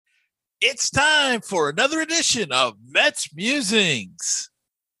It's time for another edition of Mets Musings.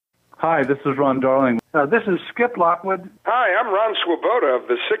 Hi, this is Ron Darling. This is Skip Lockwood. Hi, I'm Ron Swoboda of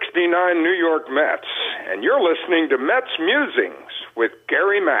the 69 New York Mets, and you're listening to Mets Musings with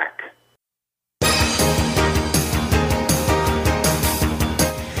Gary Mack.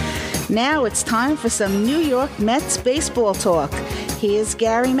 Now it's time for some New York Mets baseball talk. Here's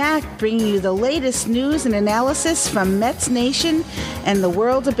Gary Mack bringing you the latest news and analysis from Mets Nation and the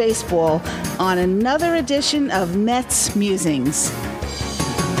world of baseball on another edition of Mets Musings.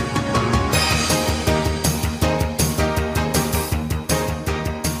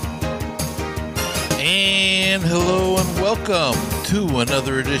 And hello and welcome to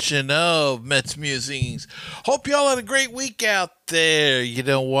another edition of Mets Musings. Hope y'all had a great week out there. You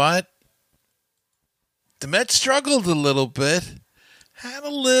know what? The Mets struggled a little bit. Had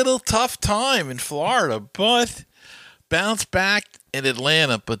a little tough time in Florida, but bounced back in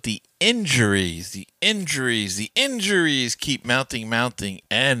Atlanta. But the injuries keep mounting,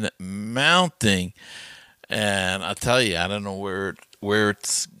 and mounting. And I'll tell you, I don't know where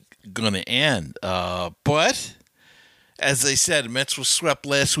it's going to end. But as I said, Mets were swept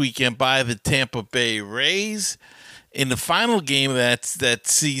last weekend by the Tampa Bay Rays. In the final game of that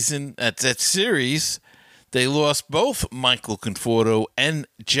series, they lost both Michael Conforto and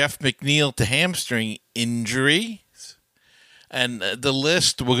Jeff McNeil to hamstring injuries. And the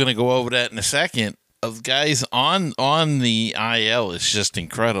list, we're going to go over that in a second, of guys on the IL is just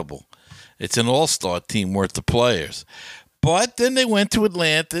incredible. It's an all-star team worth of players. But then they went to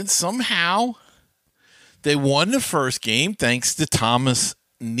Atlanta, and somehow they won the first game thanks to Tomas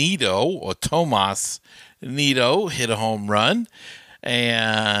Nido hit a home run.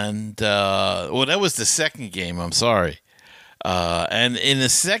 And, that was the second game, I'm sorry. And in the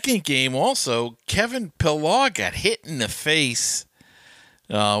second game also, Kevin Pillar got hit in the face.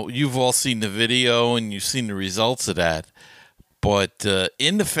 You've all seen the video and you've seen the results of that. But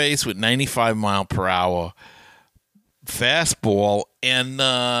in the face with 95 mile per hour fastball, and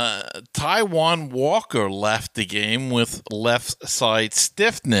Taijuan Walker left the game with left side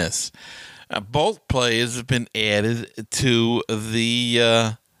stiffness. Both players have been added to the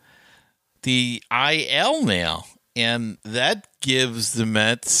IL now, and that gives the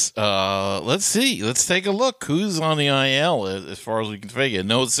Mets. Let's take a look who's on the IL as far as we can figure.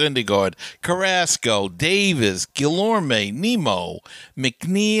 No Syndergaard, Carrasco, Davis, Guillorme, Nemo,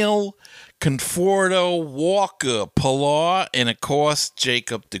 McNeil, Conforto, Walker, Pillar, and of course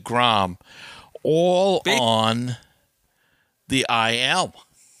Jacob deGrom, all on the IL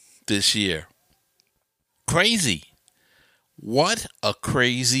this year. Crazy. What a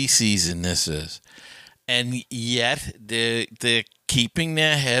crazy season this is. And yet they're keeping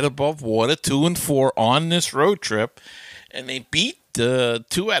their head above water, 2-4 on this road trip. And they beat 2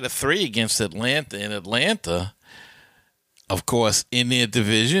 out of 3 against Atlanta. And Atlanta, of course, in their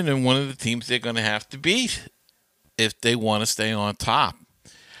division, and one of the teams they're going to have to beat if they want to stay on top.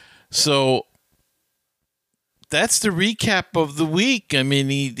 So that's the recap of the week. I mean,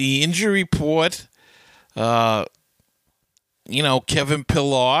 the injury report, Kevin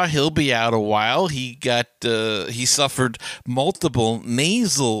Pillar, he'll be out a while. He suffered multiple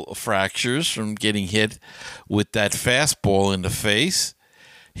nasal fractures from getting hit with that fastball in the face.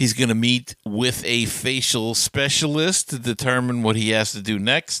 He's going to meet with a facial specialist to determine what he has to do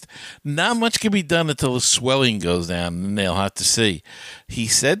next. Not much can be done until the swelling goes down, and they'll have to see. He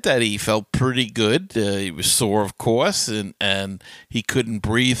said that he felt pretty good. He was sore, of course, and he couldn't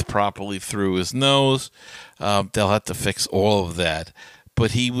breathe properly through his nose. They'll have to fix all of that.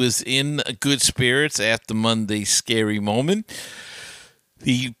 But he was in good spirits after Monday's scary moment.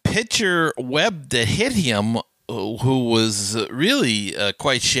 The pitcher Webb that hit him, who was really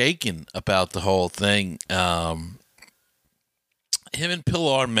quite shaken about the whole thing. Him and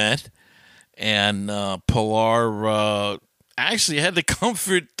Pillar met, and Pillar actually had to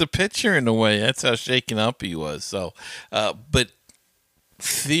comfort the pitcher in a way. That's how shaken up he was. So, but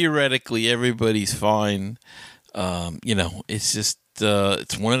theoretically, everybody's fine. It's just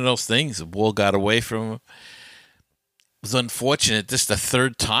it's one of those things. The ball got away from him. It was unfortunate. This is the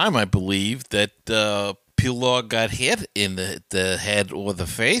third time, I believe, that Pillar got hit in the head or the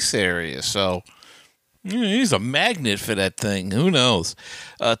face area. So he's a magnet for that thing. Who knows?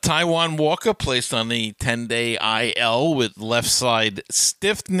 Taijuan Walker placed on the 10-day IL with left side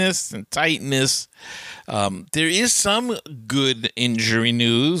stiffness and tightness. There is some good injury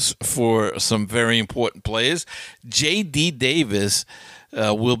news for some very important players. J.D. Davis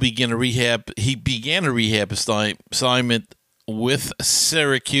will begin a rehab. He began a rehab assignment with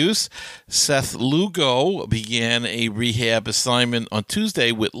Syracuse. Seth Lugo began a rehab assignment on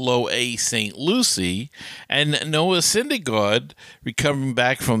Tuesday with Low A St. Lucie. And Noah Syndergaard, recovering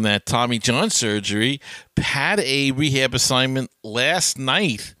back from that Tommy John surgery, had a rehab assignment last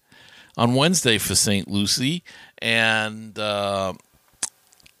night on Wednesday for St. Lucie. And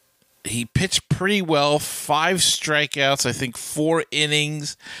he pitched pretty well. 5 strikeouts, I think 4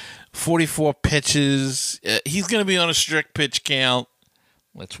 innings, 44 pitches. He's going to be on a strict pitch count.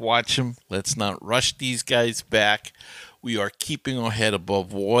 Let's watch him. Let's not rush these guys back. We are keeping our head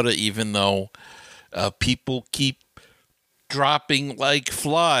above water, even though people keep dropping like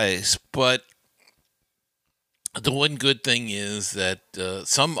flies. But the one good thing is that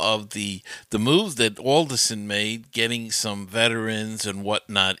some of the moves that Alderson made, getting some veterans and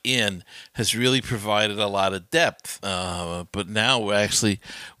whatnot in, has really provided a lot of depth. But now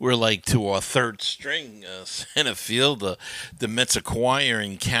we're like to our third string center field. The Mets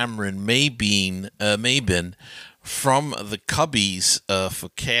acquiring Cameron Maybin from the Cubbies for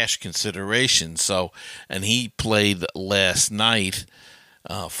cash consideration. So, and he played last night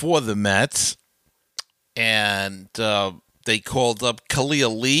for the Mets. And they called up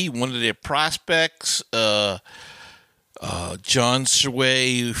Khalil Lee, one of their prospects, John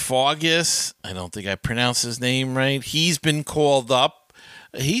Sway Fargus. I don't think I pronounced his name right. He's been called up.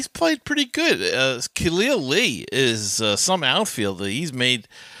 He's played pretty good. Khalil Lee is some outfielder. He's made,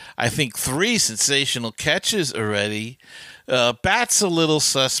 I think, 3 sensational catches already. Bat's a little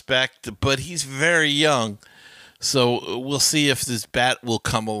suspect, but he's very young. So we'll see if this bat will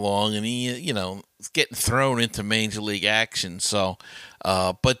come along, and he, is getting thrown into major league action. So,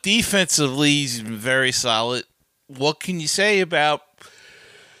 but defensively, he's been very solid. What can you say about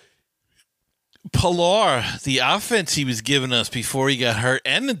Pilar? The offense he was giving us before he got hurt,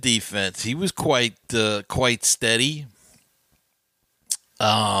 and the defense, he was quite steady.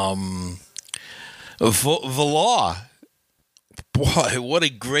 Villar, boy, what a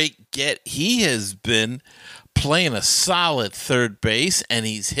great get he has been, playing a solid third base, and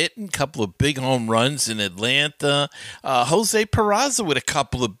he's hitting a couple of big home runs in Atlanta. Jose Peraza with a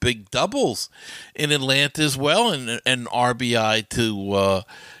couple of big doubles in Atlanta as well, and RBI to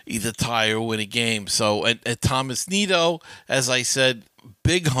either tie or win a game. So, and Thomas Nido, as I said,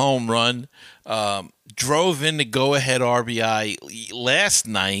 big home run, drove in the go-ahead RBI last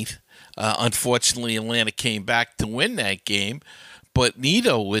night. Unfortunately, Atlanta came back to win that game. But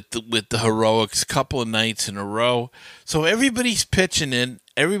Nido with the heroics, couple of nights in a row. So everybody's pitching in.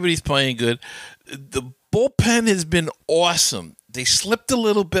 Everybody's playing good. The bullpen has been awesome. They slipped a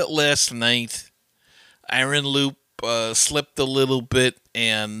little bit last night. Aaron Loop slipped a little bit,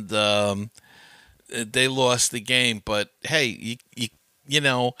 and they lost the game. But, hey, you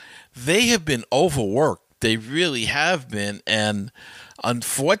know, they have been overworked. They really have been, and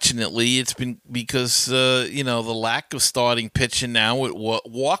unfortunately, it's been because, the lack of starting pitching now.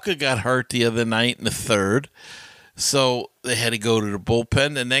 Walker got hurt the other night in the third, so they had to go to the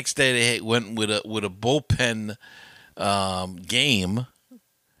bullpen. The next day, they went with a bullpen game,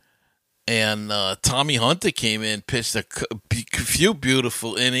 and Tommy Hunter came in, pitched a few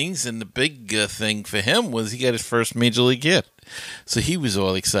beautiful innings, and the big thing for him was he got his first major league hit. So he was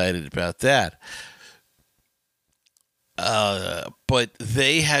all excited about that. But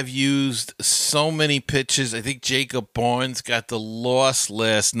they have used so many pitches. I think Jacob Barnes got the loss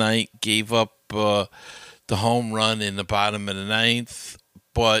last night, gave up the home run in the bottom of the ninth.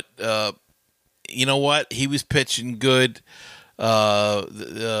 But you know what? He was pitching good.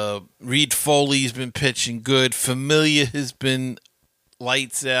 Reed Foley's been pitching good. Familia has been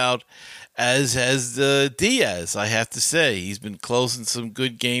lights out, as has Diaz, I have to say. He's been closing some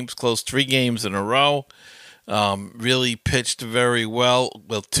good games, closed 3 games in a row. Really pitched very well.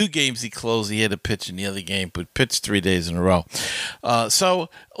 Well, 2 games he closed. He had to pitch in the other game, but pitched 3 days in a row. So,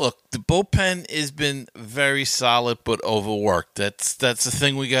 look, the bullpen has been very solid, but overworked. That's the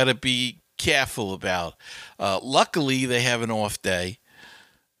thing we got to be careful about. Luckily, they have an off day,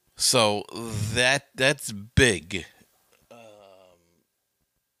 so that's big.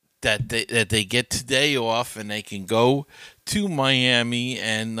 That they get today off and they can go to Miami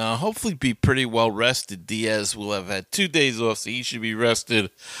and hopefully be pretty well rested. Diaz will have had 2 days off, so he should be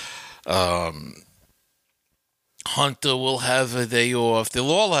rested. Hunter will have a day off. They'll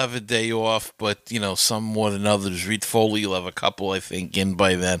all have a day off, but, some more than others. Reed Foley will have a couple, I think, in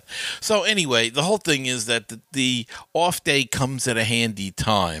by then. So anyway, the whole thing is that the off day comes at a handy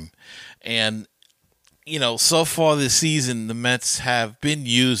time. And so far this season, the Mets have been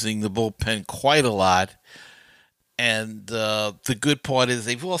using the bullpen quite a lot. And the good part is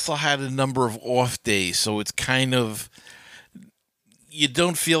they've also had a number of off days. So it's kind of you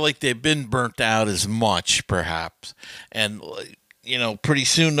don't feel like they've been burnt out as much, perhaps. And, pretty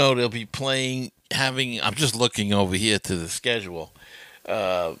soon, though, they'll be I'm just looking over here to the schedule.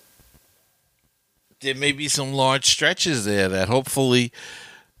 There may be some large stretches there that hopefully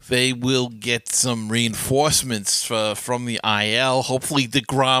they will get some reinforcements from the IL. Hopefully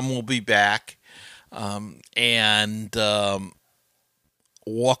DeGrom will be back. And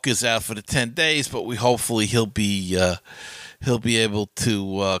Walker's out for the 10 days, but hopefully he'll be able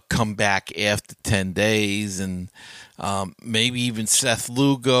to come back after 10 days, and maybe even Seth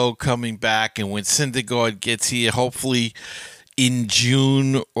Lugo coming back. And when Syndergaard gets here, hopefully in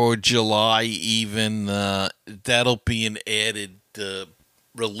June or July even, that'll be an added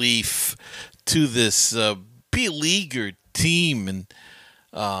relief to this beleaguered team. And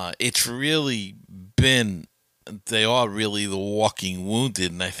it's really been, they are really the walking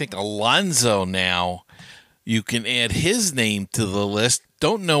wounded. And I think Alonso now, you can add his name to the list.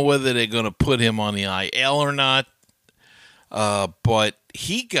 Don't know whether they're going to put him on the IL or not. But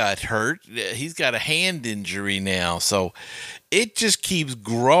he got hurt. He's got a hand injury now. So it just keeps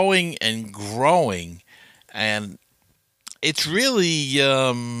growing and growing. And it's really,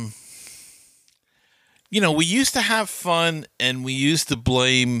 we used to have fun, and we used to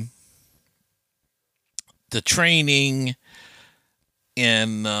blame the training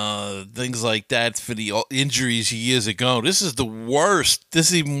and things like that for the injuries years ago. This is the worst. This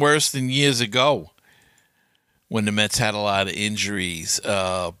is even worse than years ago when the Mets had a lot of injuries.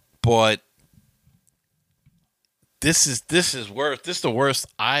 But this is worse. This is the worst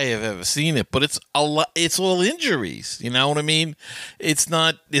I have ever seen it. But it's all injuries. You know what I mean? It's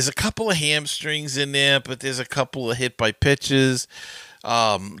not. There's a couple of hamstrings in there, but there's a couple of hit by pitches.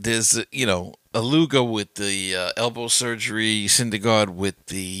 There's Lugo with the elbow surgery, Syndergaard with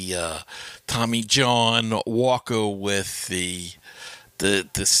the Tommy John, Walker with the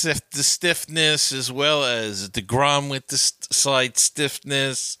stiffness, as well as DeGrom with the slight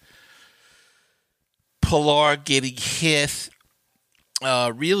stiffness. Pilar getting hit.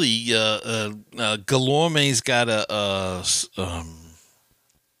 Guillorme's got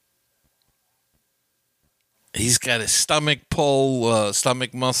he's got a stomach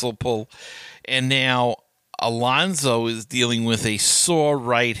muscle pull. And now Alonso is dealing with a sore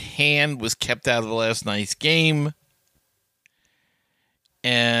right hand, was kept out of the last night's game.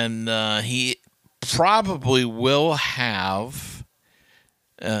 And he probably will have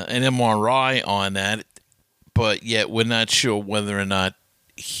an MRI on that, but yet we're not sure whether or not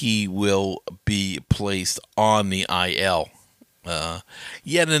he will be placed on the IL.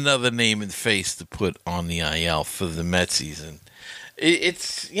 Yet another name and face to put on the IL for the Mets season.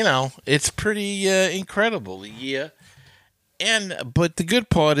 It's pretty incredible, year. But the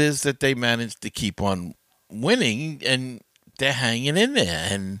good part is that they managed to keep on winning, and they're hanging in there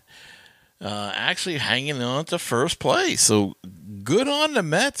and actually hanging on to first place. So good on the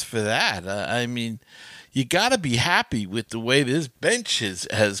Mets for that. I mean, you got to be happy with the way this bench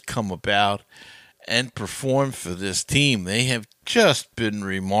has come about and performed for this team. They have just been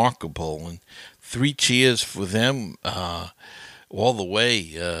remarkable, and 3 cheers for them all the way.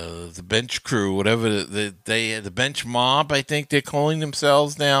 The bench crew, whatever the bench mob, I think they're calling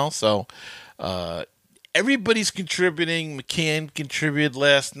themselves now. So everybody's contributing. McCann contributed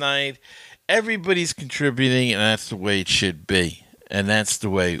last night. Everybody's contributing, and that's the way it should be. And that's the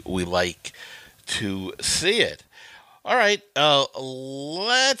way we like to see it. All right,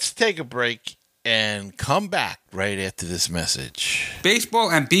 let's take a break and come back right after this message.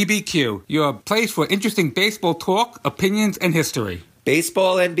 Baseball and BBQ, your place for interesting baseball talk, opinions, and history.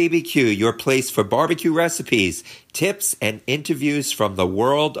 Baseball and BBQ, your place for barbecue recipes, tips, and interviews from the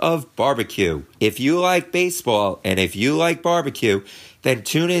world of barbecue. If you like baseball and if you like barbecue, then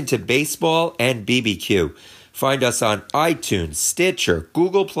tune in to Baseball and BBQ. Find us on iTunes, Stitcher,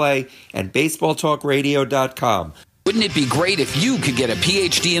 Google Play, and BaseballTalkRadio.com. Wouldn't it be great if you could get a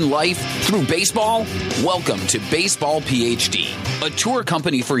PhD in life through baseball? Welcome to Baseball PhD, a tour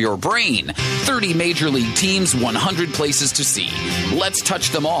company for your brain. 30 major league teams, 100 places to see. Let's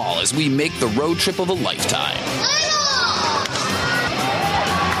touch them all as we make the road trip of a lifetime.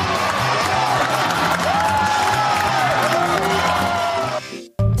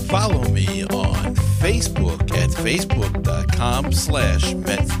 Follow me on Facebook at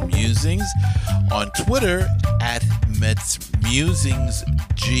facebook.com/MetsMusings, on Twitter at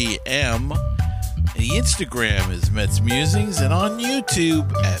MetsMusingsGM, the Instagram is Mets Musings, and on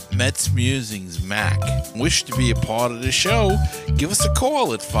YouTube at Mets Musings Mac. Wish to be a part of the show? Give us a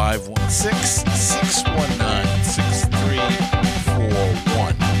call at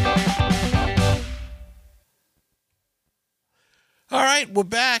 516-619-6341. All right, we're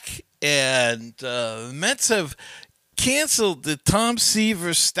back, and the Mets have canceled the Tom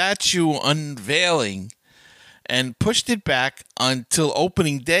Seaver statue unveiling and pushed it back until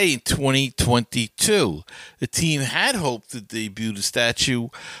opening day in 2022. The team had hoped to debut the statue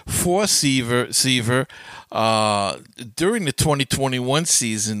for Seaver during the 2021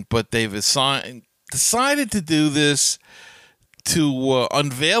 season, but they've decided to do this to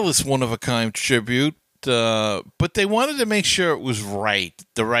unveil this one-of-a-kind tribute. But they wanted to make sure it was right,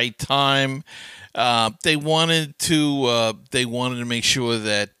 the right time. They wanted to make sure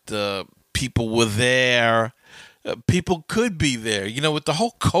that people were there. People could be there. You know, with the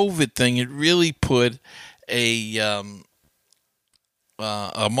whole COVID thing, it really put a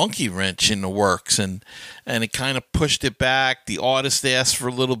monkey wrench in the works, and it kind of pushed it back. The artist asked for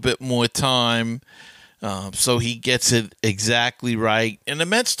a little bit more time. So he gets it exactly right. And the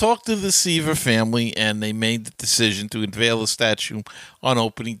Mets talked to the Seaver family, and they made the decision to unveil the statue on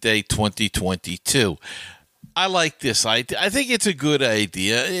opening day 2022. I like this. I think it's a good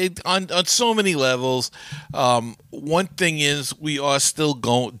idea on so many levels. One thing is we are still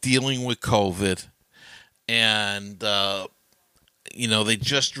dealing with COVID, and they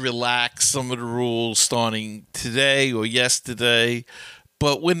just relaxed some of the rules starting today or yesterday,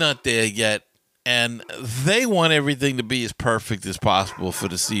 but we're not there yet. And they want everything to be as perfect as possible for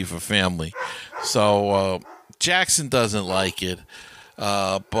the Seaver family. So Jackson doesn't like it,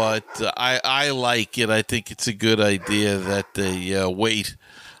 but I like it. I think it's a good idea that they wait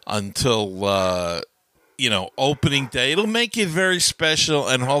until opening day. It'll make it very special,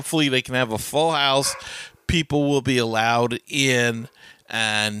 and hopefully they can have a full house. People will be allowed in,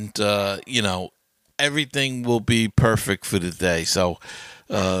 and everything will be perfect for the day. So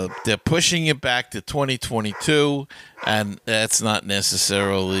they're pushing it back to 2022, and that's not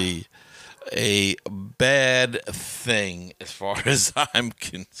necessarily a bad thing as far as I'm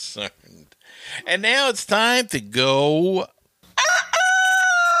concerned. And now it's time to go.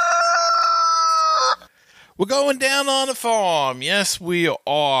 We're going down on the farm. Yes, we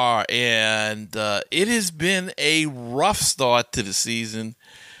are. And it has been a rough start to the season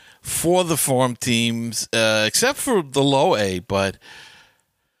for the farm teams, except for the low A, but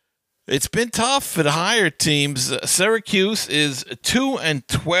it's been tough for the higher teams. Syracuse is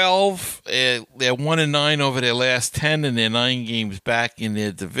 2-12. They're 1-9 over their last 10, and they're 9 games back in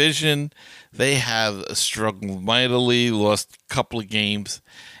their division. They have struggled mightily, lost a couple of games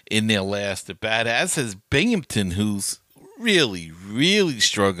in their last at bat, as has Binghamton, who's really, really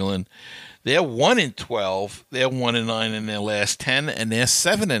struggling. They're 1-12. They're 1-9 in their last 10, and they're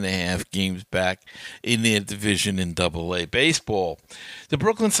 7.5 games back in their division in Double-A baseball. The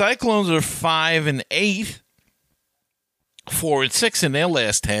Brooklyn Cyclones are 5-8, 4-6 in their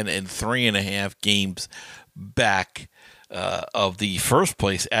last 10, and 3.5 games back of the first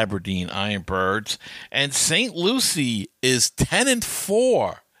place Aberdeen Ironbirds. And St. Lucie is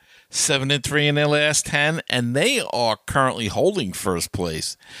 10-4. 7-3 in their last 10, and they are currently holding first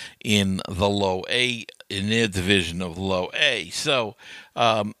place in the low A, in their division of low A. So,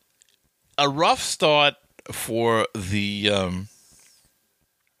 a rough start for the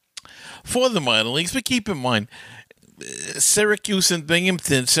minor leagues, but keep in mind, Syracuse and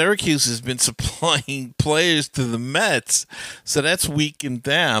Binghamton. Syracuse has been supplying players to the Mets, so that's weakened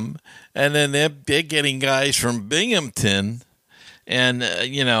them, and then they're getting guys from Binghamton. And,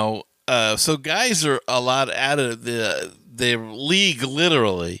 so guys are a lot out of their league,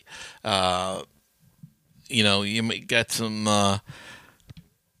 literally. You got some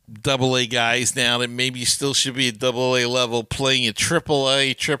Double-A guys now that maybe still should be at Double-A level playing at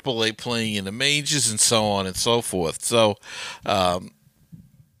Triple-A, Triple-A playing in the majors, and so on and so forth. So,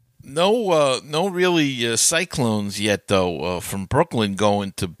 no really Cyclones yet, though, from Brooklyn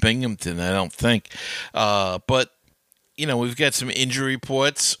going to Binghamton, I don't think. But we've got some injury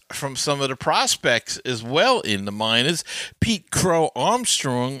reports from some of the prospects as well in the minors. Pete Crow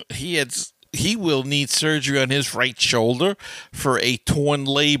Armstrong, he will need surgery on his right shoulder for a torn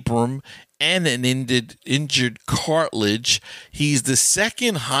labrum and an injured cartilage. He's the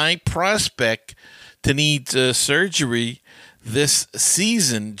second high prospect to need surgery this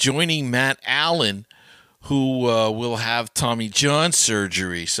season, joining Matt Allen, who will have Tommy John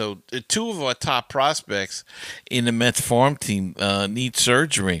surgery. So two of our top prospects in the Mets farm team need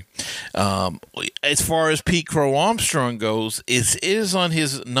surgery. As far as Pete Crow Armstrong goes, it is on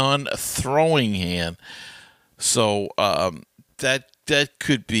his non-throwing hand. So that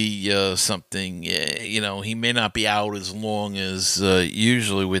could be something. He may not be out as long as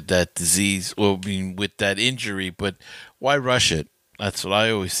usually with that disease, or with that injury, but why rush it? That's what I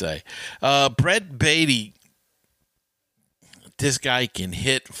always say. Brett Beatty this guy can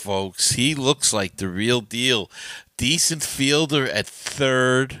hit, folks. He looks like the real deal. Decent fielder at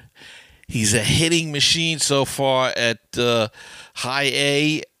third. He's a hitting machine so far at high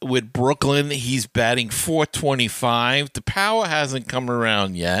A with Brooklyn. He's batting .425. The power hasn't come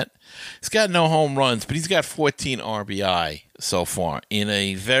around yet. He's got no home runs, but he's got 14 RBI so far in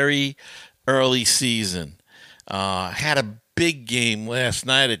a very early season. Had a big game last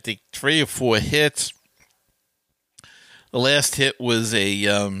night. I think 3 or 4 hits. The last hit was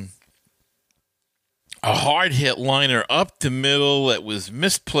a hard hit liner up the middle that was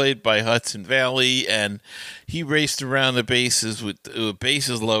misplayed by Hudson Valley, and he raced around the bases with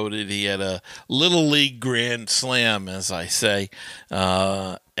bases loaded. He had a little league grand slam, as I say,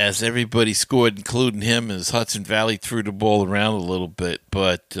 as everybody scored, including him, as Hudson Valley threw the ball around a little bit.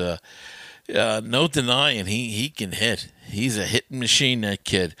 But no denying he can hit. He's a hitting machine, that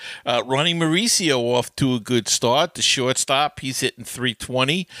kid. Ronnie Mauricio off to a good start. The shortstop, he's hitting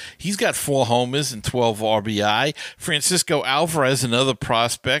 .320. He's got 4 homers and 12 RBI. Francisco Alvarez, another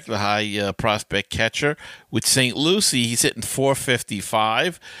prospect, the high prospect catcher with St. Lucie. He's hitting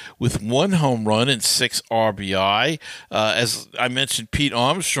 .455 with 1 home run and 6 RBI. As I mentioned, Pete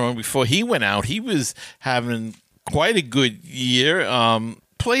Armstrong, before he went out, he was having quite a good year.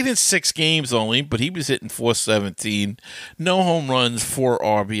 Played in 6 games only, but he was hitting .417. No home runs, 4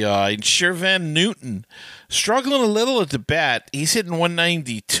 RBI. And Shervan Newton, struggling a little at the bat. He's hitting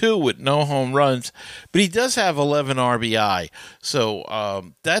 .192 with no home runs, but he does have 11 RBI.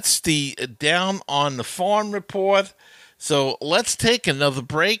 So that's the Down on the Farm report. So let's take another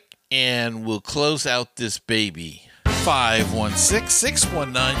break, and we'll close out this baby.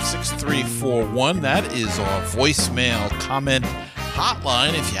 516-619-6341. That is our voicemail comment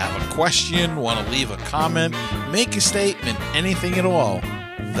hotline. If you have a question, want to leave a comment, make a statement, anything at all,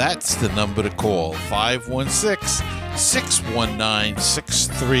 that's the number to call.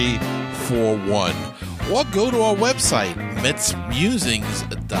 516-619-6341. Or go to our website,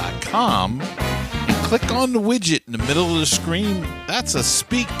 MetsMusings.com, and click on the widget in the middle of the screen. That's a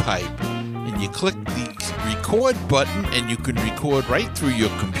speak pipe. And you click the record button, and you can record right through your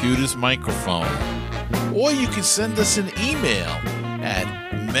computer's microphone. Or you can send us an email at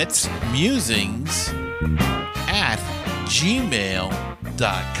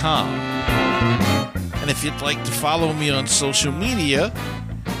metsmusings@gmail.com. And if you'd like to follow me on social media,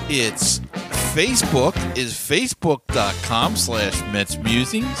 it's Facebook is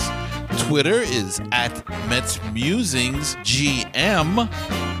facebook.com/metsmusings. Twitter is @metsmusingsgm.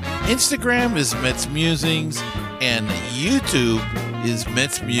 Instagram is metsmusings, and YouTube is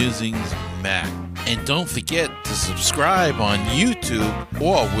metsmusings Mac. And don't forget to subscribe on YouTube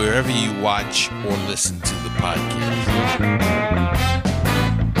or wherever you watch or listen to the podcast.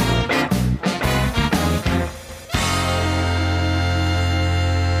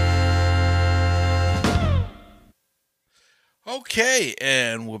 Okay,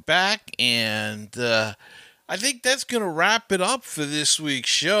 and we're back, and I think that's going to wrap it up for this week's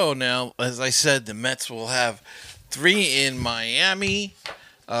show. Now, as I said, the Mets will have 3 in Miami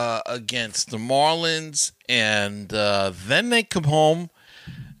against the Marlins, and then they come home,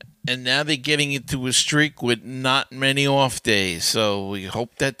 and now they're getting into a streak with not many off days. So we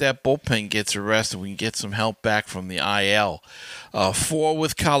hope that bullpen gets arrested. We can get some help back from the IL. 4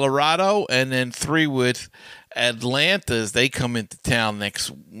 with Colorado, and then 3 with Atlanta as they come into town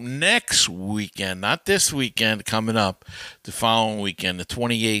next weekend, not this weekend, coming up, the following weekend, the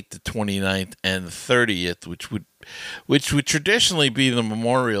 28th, the 29th, and the 30th, which would traditionally be the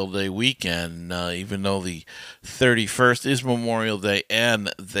Memorial Day weekend, even though the 31st is Memorial Day,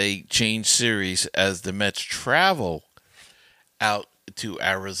 and they change series as the Mets travel out to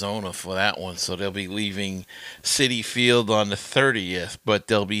Arizona for that one. So they'll be leaving Citi Field on the 30th, but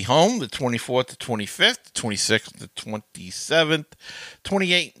they'll be home the 24th, the 25th, the 26th, the 27th,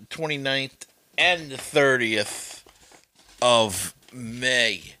 28th, 29th, and the 30th of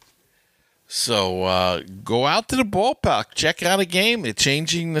May. So go out to the ballpark, check out a game. They're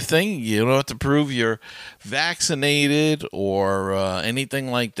changing the thing. You don't have to prove you're vaccinated or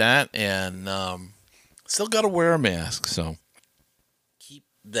anything like that, and still got to wear a mask. So keep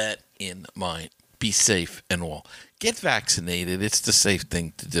that in mind. Be safe and all. Get vaccinated. It's the safe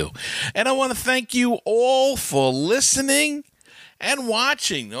thing to do. And I want to thank you all for listening and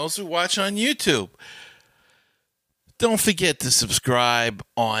watching. Those who watch on YouTube. Don't forget to subscribe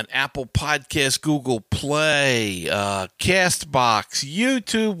on Apple Podcasts, Google Play, CastBox,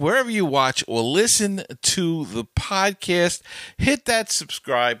 YouTube, wherever you watch or listen to the podcast. Hit that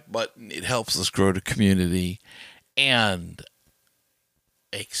subscribe button. It helps us grow the community. And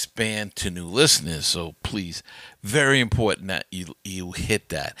expand to new listeners. So please, very important that you hit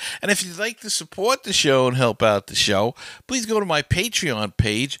that. And if you'd like to support the show and help out the show, please go to my Patreon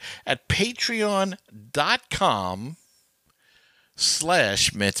page at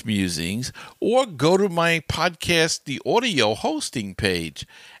patreon.com/Mets Musings, or go to my podcast, the audio hosting page,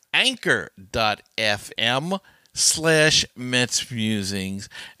 anchor.fm/Mets Musings,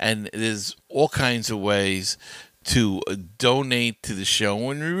 and there's all kinds of ways to donate to the show,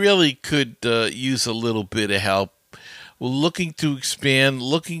 and we really could use a little bit of help. We're looking to expand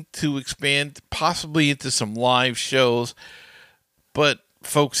possibly into some live shows, but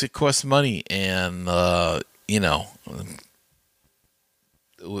folks, it costs money, and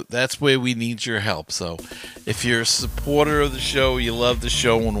that's where we need your help. So if you're a supporter of the show, you love the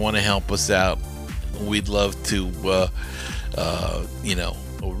show and want to help us out, we'd love to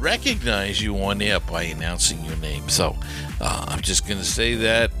recognize you on air by announcing your name. So I'm just going to say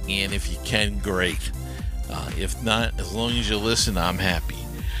that, and if you can, great. If not, as long as you listen, I'm happy.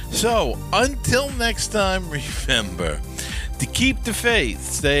 So until next time, remember to keep the faith,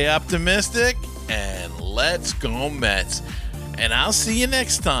 stay optimistic, and let's go Mets. And I'll see you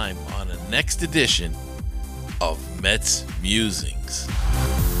next time on the next edition of Mets Musings.